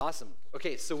Awesome.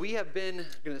 Okay, so we have been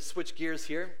going to switch gears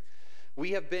here.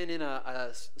 We have been in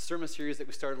a sermon series that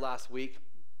we started last week,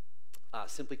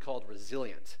 simply called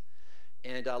Resilient.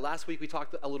 And last week we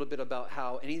talked a little bit about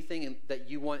how anything that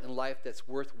you want in life that's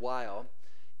worthwhile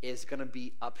is going to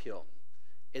be uphill.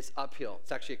 It's uphill.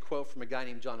 It's actually a quote from a guy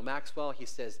named John Maxwell. He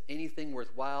says, anything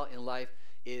worthwhile in life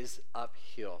is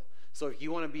uphill. So if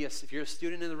you want to be if you're a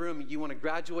student in the room, you want to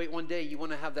graduate one day, you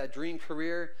want to have that dream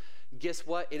career, guess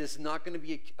what? It is not going to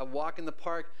be a walk in the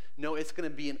park. No, it's going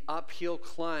to be an uphill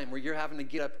climb where you're having to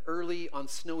get up early on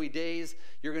snowy days.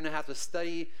 You're going to have to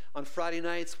study on Friday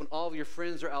nights when all of your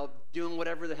friends are out doing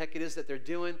whatever the heck it is that they're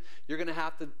doing. You're going to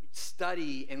have to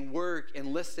study and work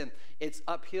and listen. It's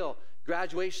uphill.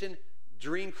 Graduation,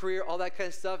 dream career, all that kind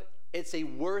of stuff, it's a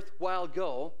worthwhile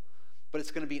goal, but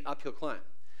it's going to be an uphill climb.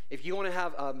 If you want to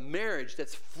have a marriage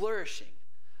that's flourishing,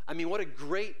 I mean, what a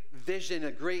great vision,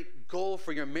 a great goal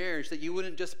for your marriage, that you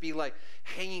wouldn't just be like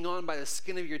hanging on by the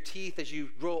skin of your teeth as you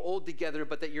grow old together,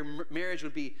 but that your marriage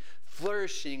would be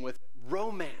flourishing with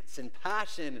romance and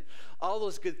passion and all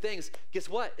those good things. Guess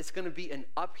what? It's going to be an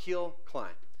uphill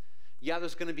climb. Yeah,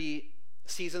 there's going to be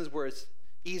seasons where it's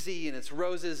easy and it's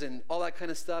roses and all that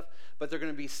kind of stuff, but there are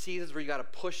going to be seasons where you got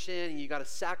to push in and you got to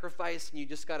sacrifice and you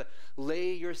just got to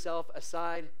lay yourself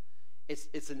aside.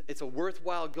 It's a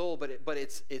worthwhile goal, but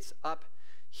it's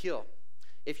uphill.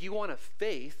 If you want a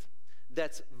faith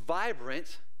that's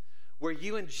vibrant, where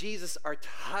you and Jesus are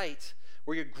tight,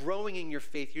 where you're growing in your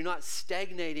faith, you're not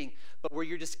stagnating, but where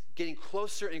you're just getting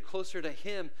closer and closer to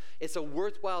Him, it's a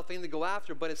worthwhile thing to go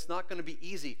after, but it's not going to be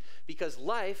easy because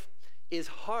life is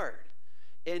hard.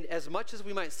 And as much as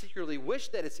we might secretly wish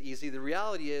that it's easy, the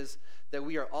reality is that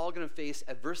we are all going to face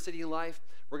adversity in life.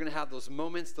 We're going to have those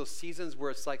moments, those seasons where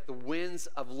it's like the winds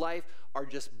of life are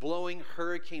just blowing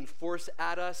hurricane force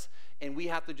at us, and we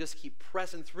have to just keep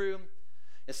pressing through.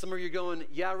 And some of you are going,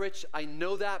 yeah, Rich, I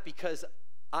know that because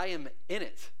I am in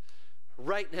it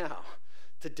right now,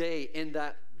 today, in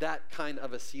that kind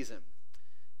of a season.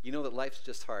 You know that life's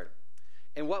just hard.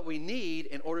 And what we need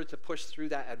in order to push through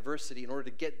that adversity, in order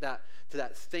to get that to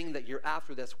that thing that you're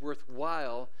after that's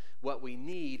worthwhile, what we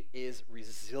need is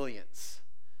resilience.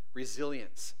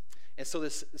 Resilience. And so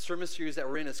this sermon series that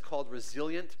we're in is called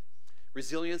Resilient.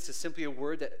 Resilience is simply a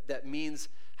word that means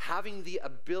having the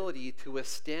ability to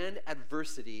withstand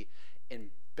adversity and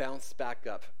bounce back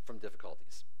up from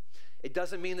difficulties. It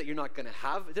doesn't mean that you're not going to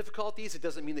have difficulties. It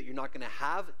doesn't mean that you're not going to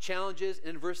have challenges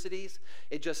and adversities.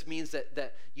 It just means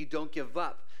that you don't give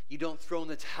up. You don't throw in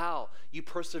the towel. You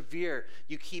persevere.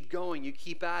 You keep going. You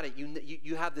keep at it.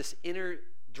 You have this inner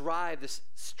drive, this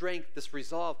strength, this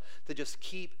resolve to just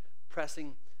keep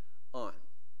pressing on.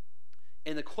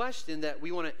 And the question that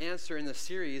we want to answer in this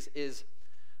series is,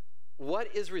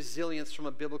 what is resilience from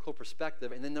a biblical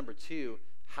perspective? And then number two,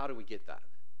 how do we get that?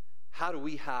 How do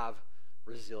we have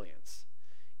resilience?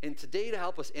 And today, to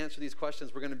help us answer these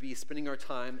questions, we're going to be spending our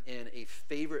time in a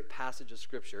favorite passage of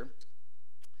Scripture,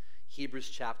 Hebrews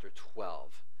chapter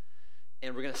 12.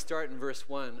 And we're going to start in verse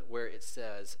 1 where it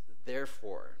says,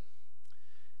 therefore.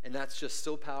 And that's just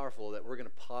so powerful that we're going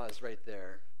to pause right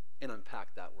there and unpack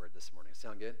that word this morning.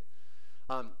 Sound good?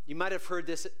 You might have heard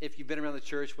this if you've been around the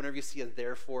church. Whenever you see a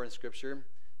therefore in Scripture,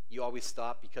 you always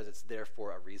stop because it's there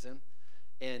for a reason.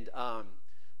 And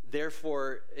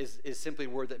therefore is simply a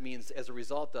word that means as a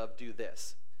result of, do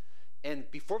this. And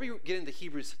before we get into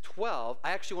Hebrews 12,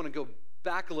 I actually want to go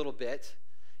back a little bit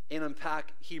and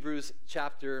unpack Hebrews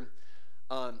chapter.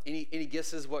 Any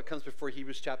guesses what comes before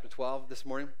Hebrews chapter 12 this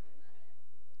morning?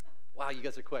 Wow, you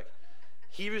guys are quick.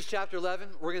 Hebrews chapter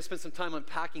 11, we're going to spend some time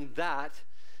unpacking that.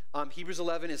 Hebrews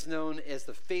 11 is known as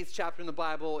the faith chapter in the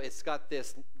Bible. It's got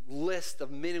this list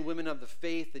of men and women of the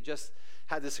faith that just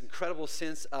had this incredible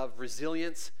sense of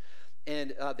resilience,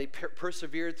 and they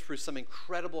persevered through some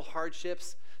incredible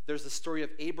hardships. There's the story of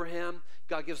Abraham.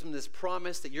 God gives him this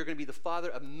promise that you're going to be the father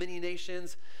of many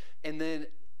nations, and then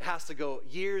has to go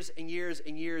years and years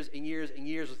and years and years and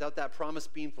years without that promise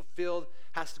being fulfilled,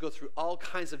 has to go through all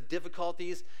kinds of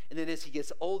difficulties, and then as he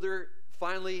gets older,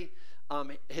 finally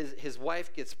his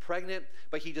wife gets pregnant,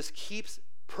 but he just keeps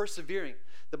persevering.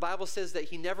 The Bible says that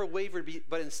he never wavered,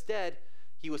 but instead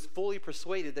he was fully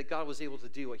persuaded that God was able to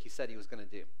do what he said he was going to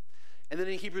do. And then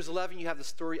in Hebrews 11, you have the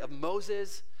story of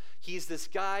Moses. He's this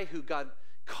guy who God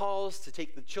calls to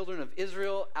take the children of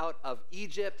Israel out of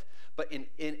Egypt, but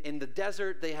in the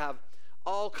desert, they have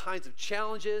all kinds of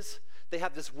challenges. They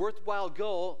have this worthwhile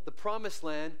goal, the promised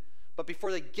land, but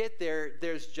before they get there,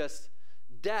 there's just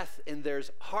death and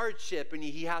there's hardship, and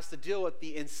he has to deal with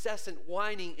the incessant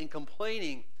whining and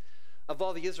complaining of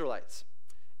all the Israelites.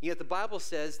 Yet the Bible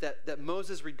says that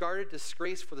Moses regarded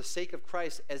disgrace for the sake of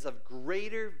Christ as of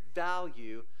greater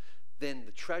value than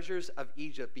the treasures of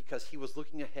Egypt because he was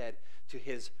looking ahead to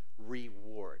his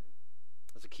reward.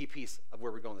 That's a key piece of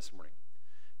where we're going this morning.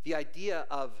 The idea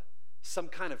of some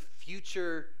kind of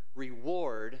future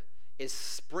reward is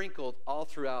sprinkled all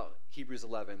throughout Hebrews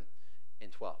 11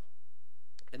 and 12.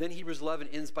 And then Hebrews 11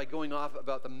 ends by going off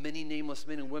about the many nameless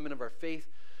men and women of our faith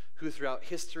who throughout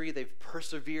history, they've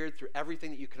persevered through everything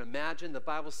that you can imagine. The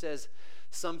Bible says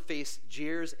some faced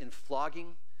jeers and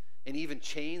flogging and even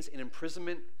chains and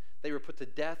imprisonment. They were put to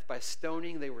death by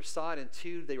stoning. They were sawed in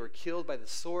two. They were killed by the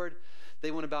sword.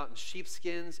 They went about in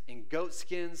sheepskins and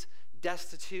goatskins,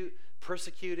 destitute,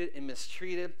 persecuted, and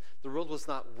mistreated. The world was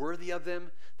not worthy of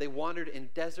them. They wandered in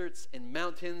deserts and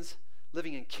mountains,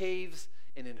 living in caves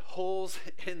and in holes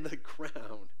in the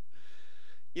ground.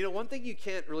 You know, one thing you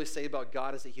can't really say about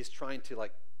God is that he's trying to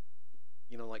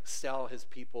sell his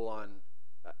people on,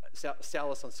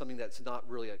 sell us on something that's not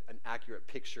really an accurate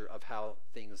picture of how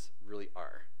things really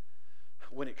are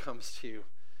when it comes to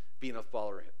being a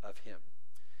follower of him.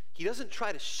 He doesn't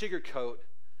try to sugarcoat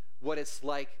what it's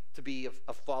like to be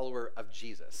a follower of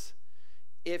Jesus.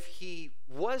 If he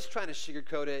was trying to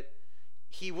sugarcoat it,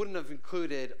 he wouldn't have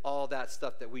included all that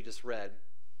stuff that we just read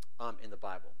in the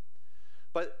Bible.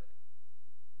 But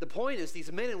the point is,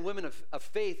 these men and women of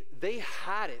faith, they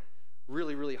had it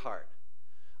really, really hard.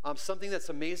 Something that's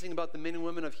amazing about the men and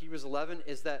women of Hebrews 11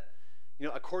 is that,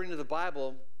 according to the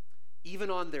Bible,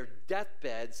 even on their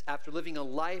deathbeds, after living a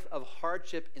life of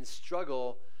hardship and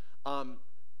struggle,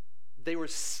 they were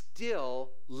still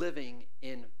living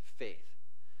in faith.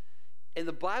 And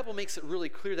the Bible makes it really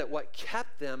clear that what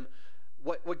kept them,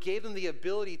 what gave them the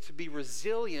ability to be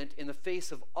resilient in the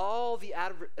face of all the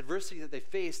adversity that they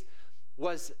faced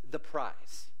was the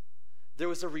prize. There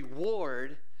was a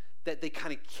reward that they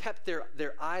kind of kept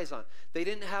their eyes on. They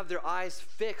didn't have their eyes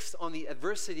fixed on the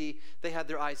adversity. They had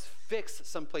their eyes fixed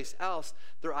someplace else.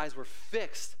 Their eyes were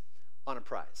fixed on a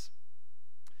prize.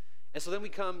 And so then we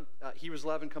come, Hebrews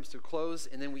 11 comes to a close,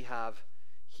 and then we have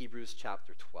Hebrews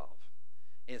chapter 12.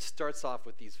 And it starts off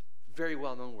with these very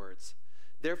well-known words.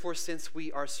 Therefore, since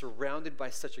we are surrounded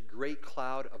by such a great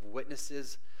cloud of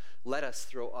witnesses, let us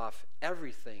throw off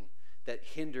everything that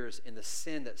hinders and the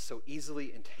sin that so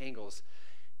easily entangles,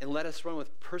 and let us run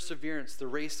with perseverance the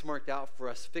race marked out for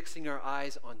us, fixing our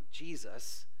eyes on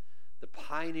Jesus, the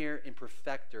pioneer and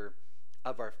perfecter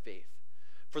of our faith.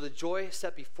 For the joy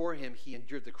set before him, he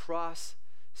endured the cross,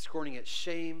 scorning its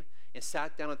shame, and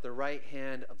sat down at the right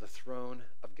hand of the throne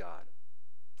of God.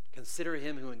 Consider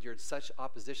him who endured such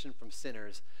opposition from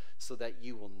sinners, so that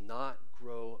you will not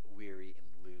grow weary and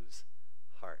lose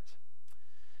heart.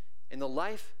 In the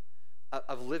life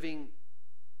of living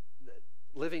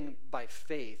by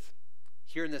faith,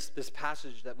 here in this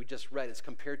passage that we just read, is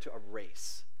compared to a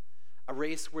race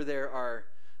where there are,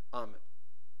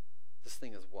 this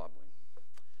thing is wobbling.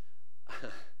 I'm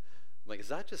like, is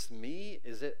that just me?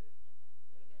 Is it?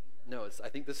 No, I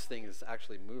think this thing is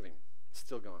actually moving. It's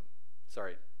still going.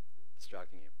 Sorry,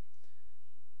 distracting you.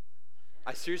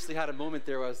 I seriously had a moment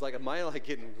there where I was like, am I like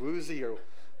getting woozy or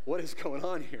what is going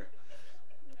on here?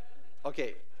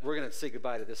 Okay, we're going to say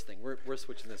goodbye to this thing. We're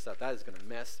switching this up. That is going to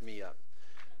mess me up.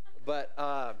 But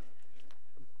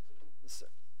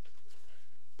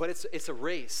it's a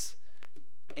race,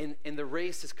 and the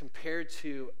race is compared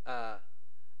to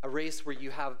a race where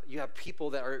you have people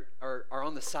that are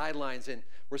on the sidelines, and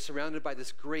we're surrounded by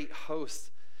this great host,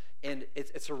 and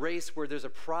it's a race where there's a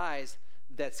prize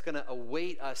that's going to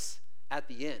await us at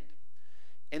the end.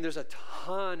 And there's a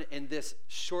ton in this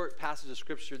short passage of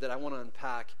scripture that I want to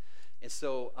unpack. And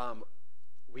so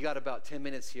we got about 10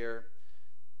 minutes here.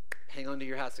 Hang on to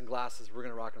your hats and glasses. We're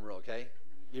going to rock and roll, okay?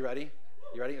 You ready?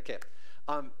 You ready? Okay.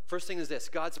 First thing is this.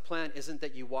 God's plan isn't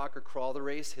that you walk or crawl the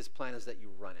race. His plan is that you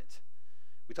run it.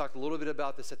 We talked a little bit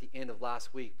about this at the end of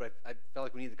last week, but I felt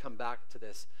like we need to come back to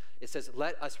this. It says,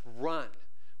 let us run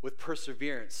with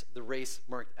perseverance the race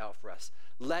marked out for us.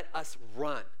 Let us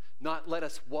run. Not let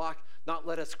us walk, not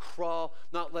let us crawl,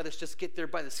 not let us just get there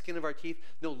by the skin of our teeth.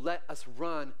 No, let us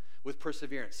run with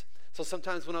perseverance. So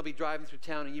sometimes when I'll be driving through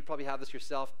town, and you probably have this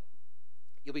yourself,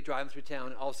 you'll be driving through town,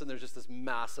 and all of a sudden there's just this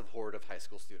massive horde of high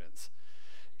school students.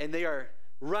 And they are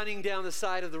running down the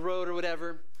side of the road or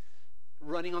whatever,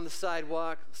 running on the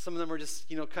sidewalk. Some of them are just,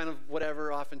 kind of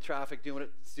whatever, off in traffic, doing what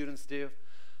students do.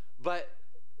 But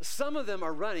some of them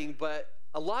are running, but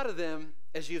a lot of them,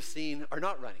 as you've seen, are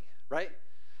not running, right?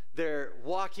 They're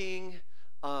walking.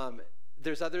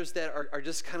 There's others that are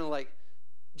just kind of like,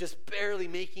 just barely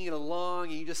making it along,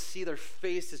 and you just see their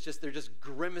faces, they're just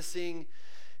grimacing,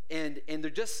 and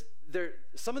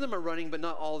some of them are running, but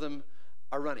not all of them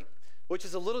are running, which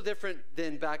is a little different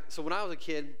than back. So when I was a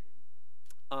kid,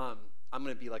 I'm going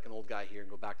to be like an old guy here and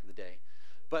go back to the day.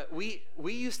 But we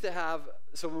used to have,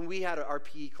 so when we had our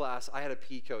PE class, I had a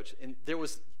PE coach, and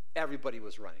everybody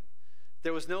was running.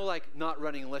 There was no like not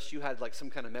running unless you had like some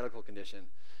kind of medical condition.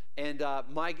 And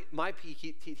my PE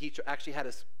teacher actually had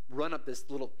us run up this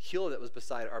little hill that was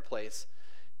beside our place,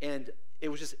 and it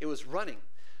was running.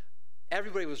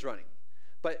 Everybody was running.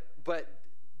 But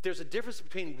there's a difference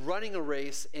between running a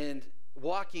race and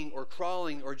walking or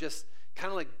crawling or just kind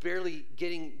of like barely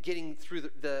getting through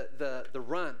the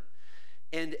run.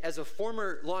 And as a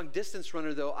former long distance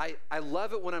runner, though, I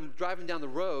love it when I'm driving down the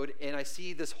road and I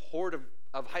see this horde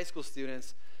of high school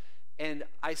students, and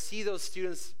I see those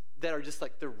students that are just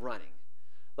like, they're running.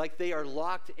 Like they are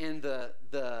locked in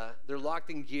they're locked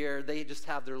in gear. They just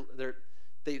have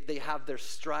they have their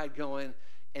stride going,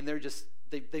 and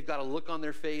they've got a look on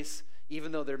their face,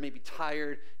 even though they're maybe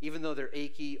tired, even though they're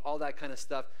achy, all that kind of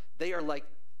stuff. They are like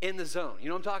in the zone. You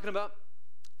know what I'm talking about?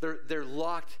 They're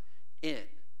locked in.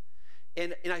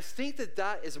 And I think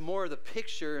that is more of the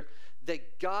picture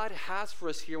that God has for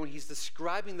us here when he's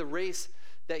describing the race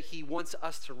that he wants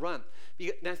us to run.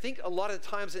 And I think a lot of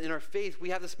times in our faith,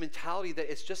 we have this mentality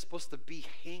that it's just supposed to be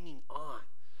hanging on.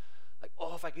 Like,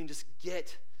 oh, if I can just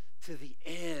get to the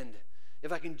end,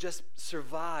 if I can just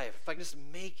survive, if I can just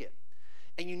make it.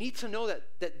 And you need to know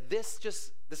that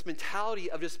this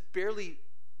mentality of just barely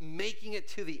making it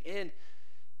to the end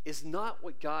is not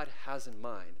what God has in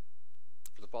mind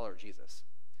for the follower of Jesus.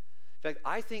 In fact,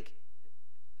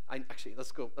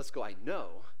 let's go. I know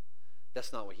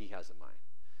that's not what he has in mind.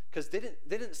 Because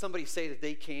didn't somebody say that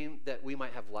they came that we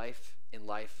might have life and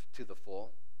life to the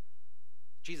full?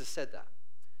 Jesus said that.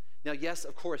 Now, yes,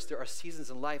 of course, there are seasons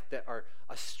in life that are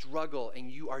a struggle and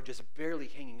you are just barely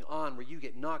hanging on, where you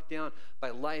get knocked down by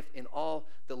life and all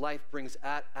that life brings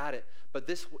at it. But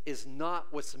this is not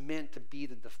what's meant to be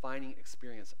the defining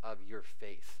experience of your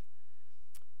faith.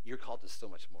 You're called to so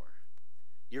much more.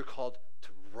 You're called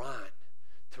to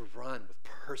run with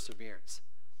perseverance.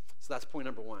 So that's point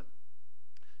number one.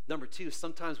 Number two,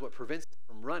 sometimes what prevents us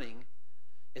from running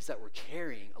is that we're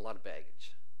carrying a lot of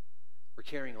baggage. We're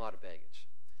carrying a lot of baggage.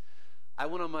 I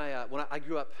went on when I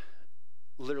grew up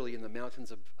literally in the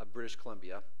mountains of British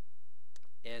Columbia,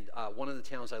 and one of the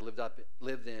towns I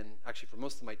lived in, actually for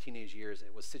most of my teenage years,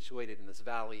 it was situated in this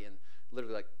valley, and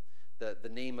literally like the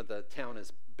name of the town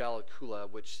is Bala Coola,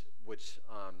 which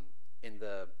in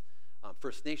the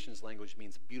First Nations language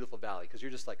means beautiful valley, because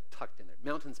you're just like tucked in there,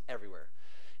 mountains everywhere.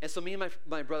 And so me and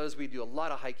my brothers, we do a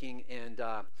lot of hiking, and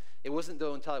it wasn't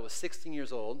though until I was 16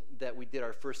 years old that we did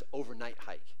our first overnight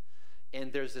hike.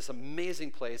 And there's this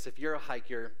amazing place. If you're a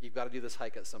hiker, you've got to do this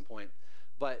hike at some point.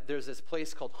 But there's this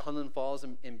place called Hunland Falls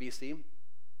in BC.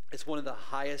 It's one of the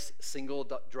highest single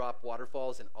drop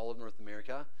waterfalls in all of North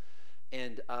America.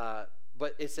 And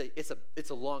but it's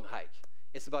a long hike.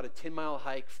 It's about a 10-mile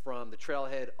hike from the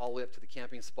trailhead all the way up to the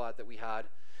camping spot that we had.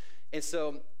 And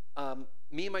so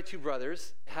me and my two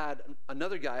brothers had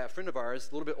another guy, a friend of ours,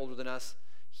 a little bit older than us.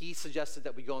 He suggested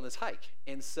that we go on this hike.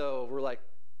 And so we're like,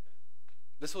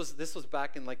 this was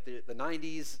back in like the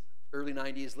 90s, early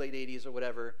 90s, late 80s or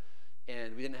whatever,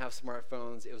 and we didn't have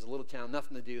smartphones. It was a little town,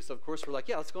 nothing to do. So of course we're like,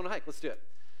 yeah, let's go on a hike. Let's do it.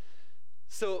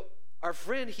 So our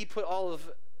friend, he put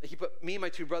me and my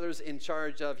two brothers in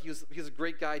charge of. He was a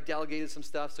great guy, delegated some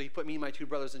stuff. So he put me and my two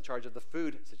brothers in charge of the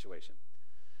food situation.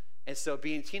 And so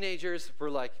being teenagers, we're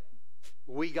like,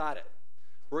 we got it.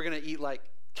 We're gonna eat like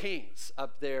kings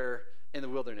up there in the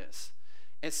wilderness.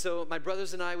 And so my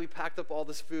brothers and I, we packed up all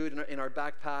this food in our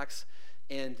backpacks,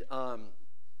 and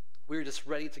we were just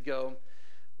ready to go.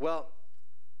 Well,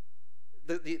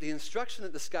 the instruction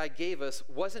that this guy gave us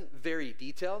wasn't very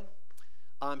detailed.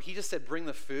 He just said, bring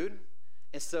the food.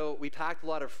 And so we packed a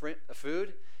lot of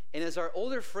food. And as our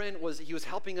older friend he was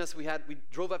helping us, we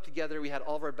drove up together. We had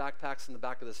all of our backpacks in the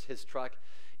back of his truck.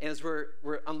 And as we're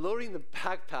unloading the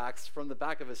backpacks from the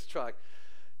back of his truck,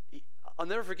 I'll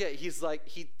never forget,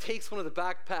 he takes one of the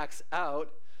backpacks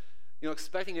out,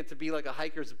 expecting it to be like a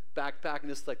hiker's backpack, and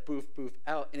just like boof, boof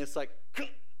out. And it's like,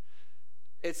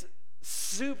 it's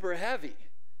super heavy.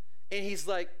 And he's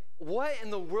like, what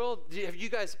in the world have you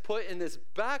guys put in this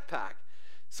backpack?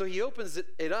 So he opens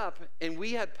it up, and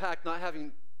we had packed, not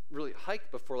having really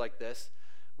hiked before like this,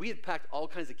 we had packed all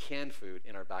kinds of canned food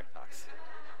in our backpacks.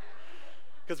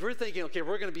 Because we're thinking, okay,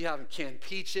 we're going to be having canned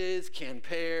peaches, canned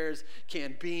pears,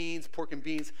 canned beans, pork and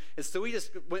beans. And so we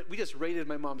just raided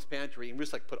my mom's pantry, and we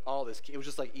just like put all this. It was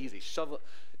just like easy, shovel.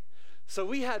 So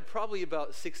we had probably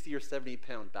about 60 or 70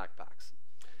 pound backpacks.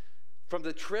 From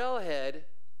the trailhead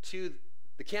to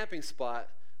the camping spot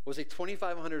was a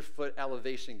 2,500-foot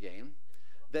elevation gain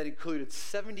that included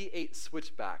 78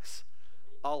 switchbacks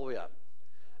all the way up.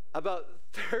 About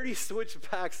 30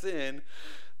 switchbacks in,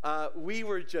 we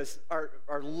were just,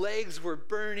 our legs were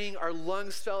burning, our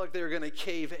lungs felt like they were going to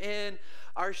cave in,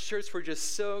 our shirts were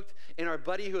just soaked, and our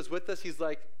buddy who was with us, he's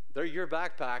like, they're your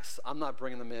backpacks, I'm not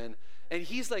bringing them in. And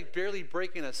he's like barely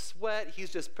breaking a sweat, he's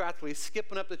just practically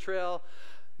skipping up the trail.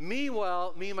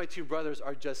 Meanwhile, me and my two brothers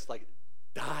are just like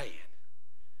dying.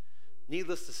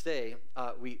 Needless to say,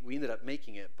 we ended up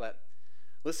making it, but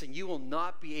listen, you will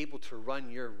not be able to run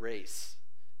your race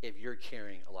if you're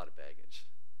carrying a lot of baggage.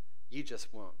 You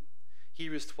just won't.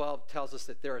 Hebrews 12 tells us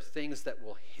that there are things that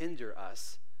will hinder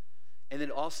us, and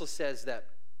then also says that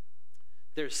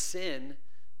there's sin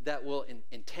that will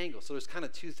entangle. So there's kind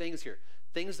of two things here.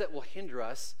 Things that will hinder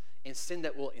us and sin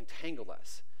that will entangle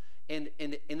us. And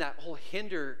in that whole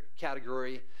hinder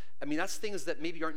category, I mean, that's things that maybe aren't